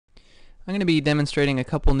I'm going to be demonstrating a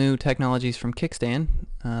couple new technologies from Kickstand.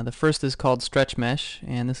 The first is called StretchMesh,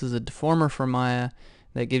 and this is a deformer for Maya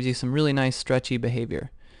that gives you some really nice stretchy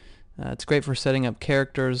behavior. It's great for setting up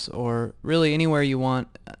characters or really anywhere you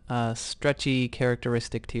want a stretchy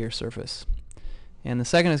characteristic to your surface. And the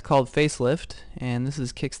second is called Facelift, and this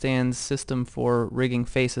is Kickstand's system for rigging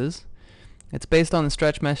faces. It's based on the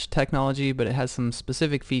StretchMesh technology, but it has some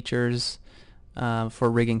specific features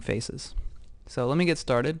for rigging faces. So let me get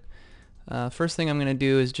started. First thing I'm going to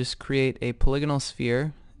do is just create a polygonal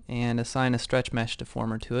sphere and assign a StretchMesh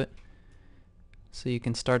deformer to it, so you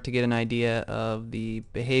can start to get an idea of the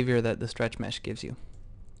behavior that the StretchMesh gives you.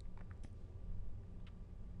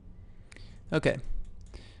 Okay,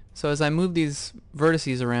 so as I move these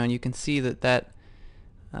vertices around, you can see that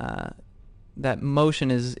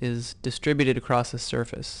motion is distributed across the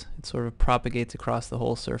surface. It sort of propagates across the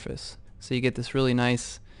whole surface, so you get this really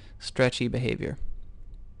nice stretchy behavior.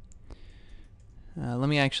 Let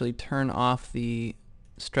me actually turn off the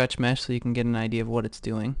stretch mesh so you can get an idea of what it's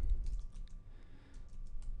doing.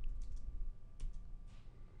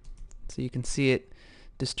 So you can see it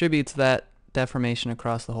distributes that deformation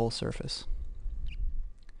across the whole surface.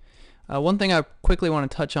 One thing I quickly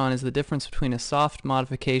want to touch on is the difference between a soft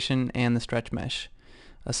modification and the stretch mesh.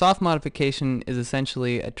 A soft modification is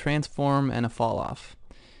essentially a transform and a fall off.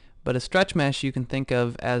 But a stretch mesh you can think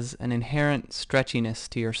of as an inherent stretchiness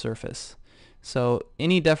to your surface. So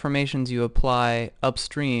any deformations you apply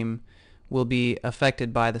upstream will be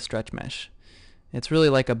affected by the stretch mesh. It's really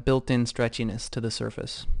like a built-in stretchiness to the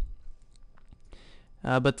surface.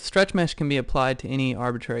 But the stretch mesh can be applied to any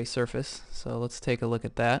arbitrary surface, so let's take a look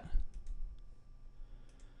at that.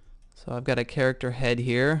 So I've got a character head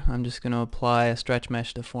here. I'm just going to apply a stretch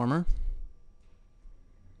mesh deformer.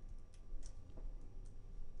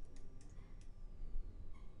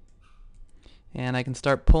 And I can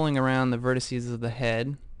start pulling around the vertices of the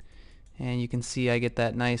head, and you can see I get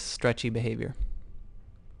that nice stretchy behavior.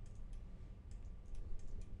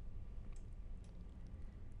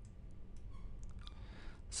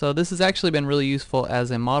 So this has actually been really useful as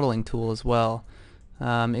a modeling tool as well.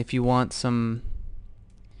 If you want some,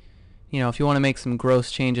 if you want to make some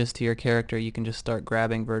gross changes to your character, you can just start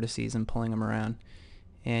grabbing vertices and pulling them around,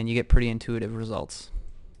 and you get pretty intuitive results.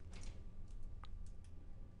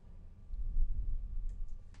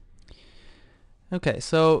 Okay,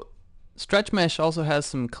 so StretchMesh also has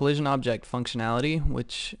some collision object functionality,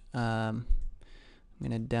 which I'm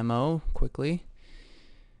going to demo quickly.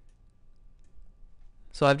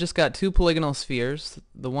 So I've just got two polygonal spheres.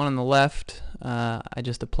 The one on the left, I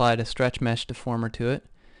just applied a StretchMesh deformer to it,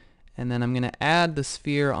 and then I'm going to add the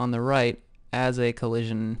sphere on the right as a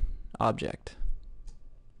collision object.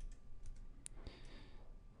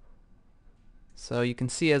 So you can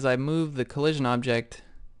see as I move the collision object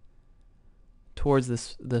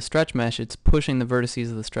towards the stretch mesh, it's pushing the vertices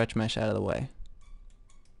of the stretch mesh out of the way.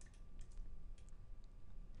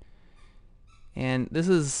 And this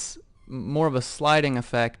is more of a sliding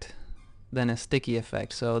effect than a sticky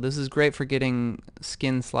effect, so this is great for getting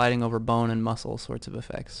skin sliding over bone and muscle sorts of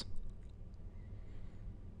effects.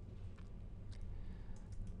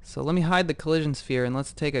 So let me hide the collision sphere and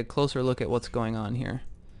let's take a closer look at what's going on here.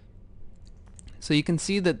 So you can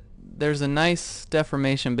see that there's a nice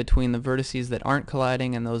deformation between the vertices that aren't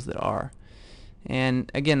colliding and those that are. And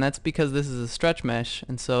again, that's because this is a stretch mesh,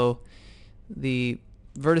 and so the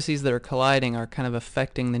vertices that are colliding are kind of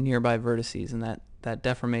affecting the nearby vertices, and that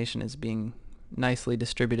deformation is being nicely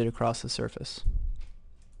distributed across the surface.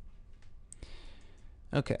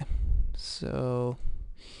 Okay, so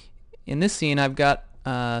in this scene I've got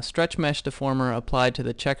a stretch mesh deformer applied to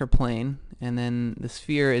the checker plane, and then the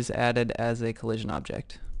sphere is added as a collision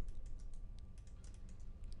object.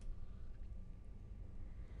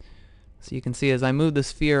 So you can see as I move the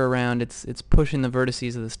sphere around, it's pushing the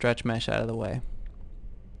vertices of the stretch mesh out of the way.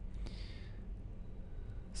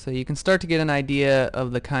 So you can start to get an idea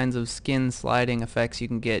of the kinds of skin sliding effects you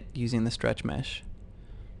can get using the stretch mesh.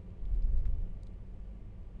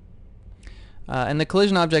 And the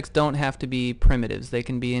collision objects don't have to be primitives. They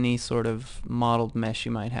can be any sort of modeled mesh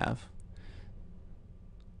you might have.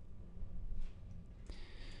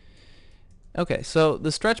 Okay, so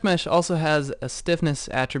the stretch mesh also has a stiffness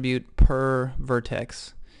attribute per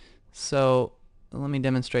vertex. So let me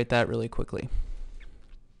demonstrate that really quickly.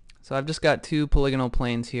 So I've just got two polygonal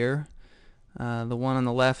planes here. The one on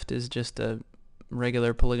the left is just a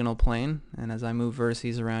regular polygonal plane, and as I move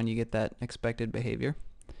vertices around you get that expected behavior.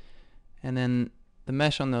 And then the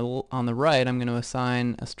mesh on the right, I'm going to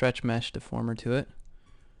assign a stretch mesh deformer to it.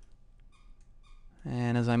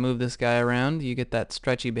 And as I move this guy around, you get that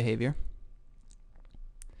stretchy behavior.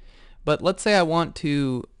 But let's say I want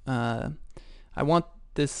to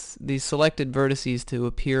these selected vertices to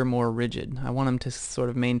appear more rigid. I want them to sort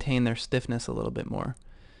of maintain their stiffness a little bit more.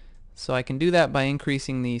 So I can do that by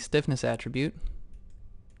increasing the stiffness attribute.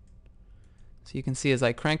 So you can see as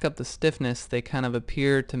I crank up the stiffness, they kind of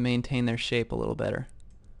appear to maintain their shape a little better.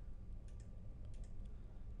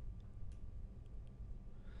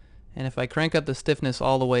 And if I crank up the stiffness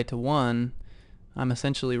all the way to 1, I'm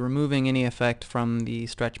essentially removing any effect from the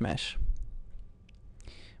stretch mesh.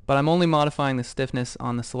 But I'm only modifying the stiffness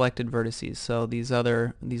on the selected vertices, so these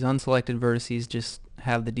unselected vertices just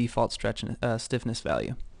have the default stiffness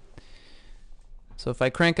value. So if I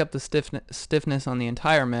crank up the stiffness on the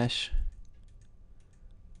entire mesh,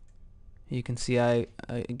 you can see I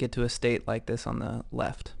get to a state like this on the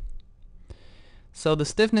left. So the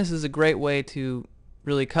stiffness is a great way to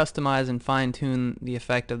really customize and fine-tune the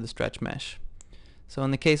effect of the stretch mesh. So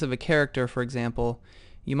in the case of a character, for example,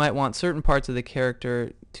 you might want certain parts of the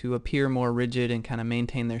character to appear more rigid and kind of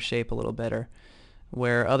maintain their shape a little better,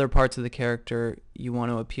 where other parts of the character you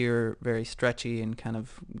want to appear very stretchy and kind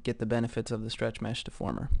of get the benefits of the stretch mesh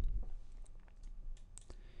deformer.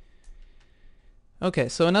 Okay,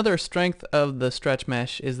 so another strength of the stretch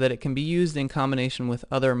mesh is that it can be used in combination with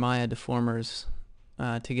other Maya deformers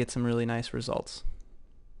to get some really nice results.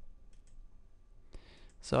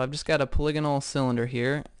 So I've just got a polygonal cylinder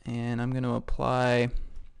here, and I'm going to apply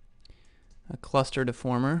a cluster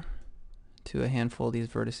deformer to a handful of these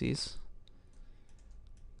vertices.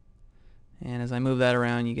 And as I move that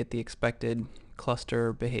around, you get the expected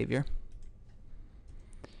cluster behavior.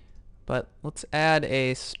 But let's add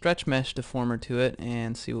a stretch mesh deformer to it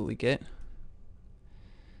and see what we get.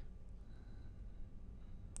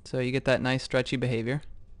 So you get that nice stretchy behavior.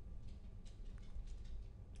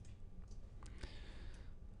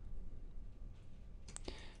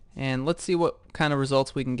 And let's see what kind of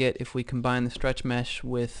results we can get if we combine the stretch mesh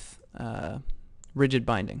with rigid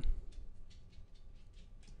binding.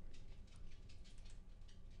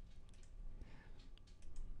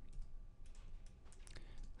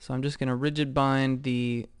 So I'm just going to rigid bind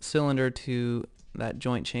the cylinder to that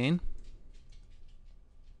joint chain.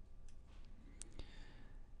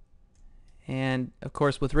 And of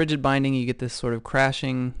course with rigid binding you get this sort of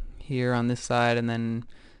crashing here on this side and then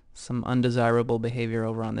some undesirable behavior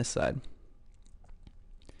over on this side.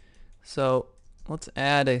 So let's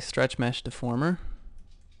add a stretch mesh deformer.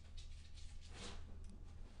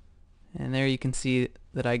 And there you can see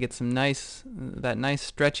that I get some nice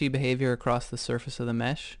stretchy behavior across the surface of the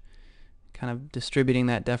mesh, kind of distributing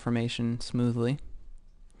that deformation smoothly.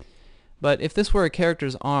 But if this were a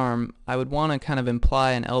character's arm, I would want to kind of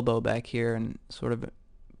imply an elbow back here and sort of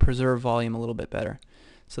preserve volume a little bit better.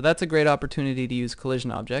 So that's a great opportunity to use collision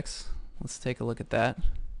objects. Let's take a look at that.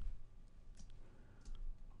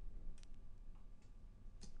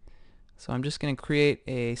 So I'm just going to create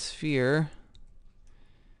a sphere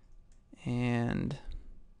and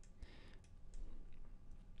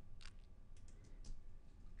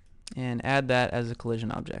add that as a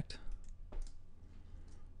collision object.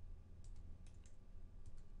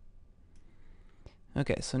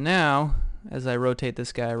 Okay, so now as I rotate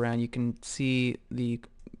this guy around, you can see the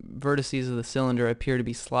vertices of the cylinder appear to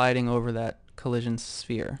be sliding over that collision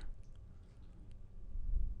sphere.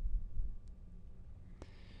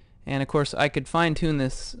 And of course I could fine-tune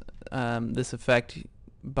this effect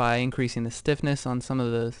by increasing the stiffness on some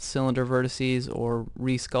of the cylinder vertices or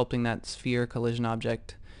re-sculpting that sphere collision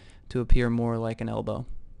object to appear more like an elbow.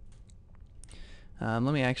 Let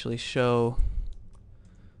me actually show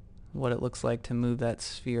what it looks like to move that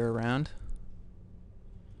sphere around.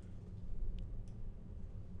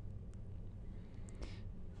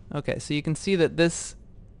 Okay, so you can see that this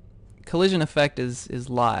collision effect is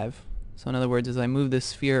live. So in other words, as I move this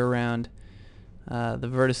sphere around, the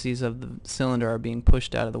vertices of the cylinder are being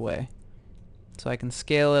pushed out of the way. So I can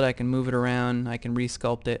scale it, I can move it around, I can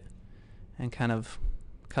re-sculpt it, and kind of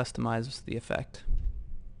customize the effect.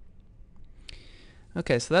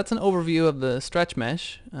 Okay, so that's an overview of the stretch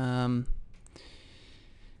mesh. We're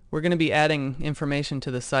going to be adding information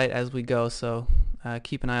to the site as we go, so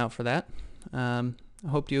keep an eye out for that. I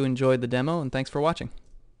hope you enjoyed the demo, and thanks for watching.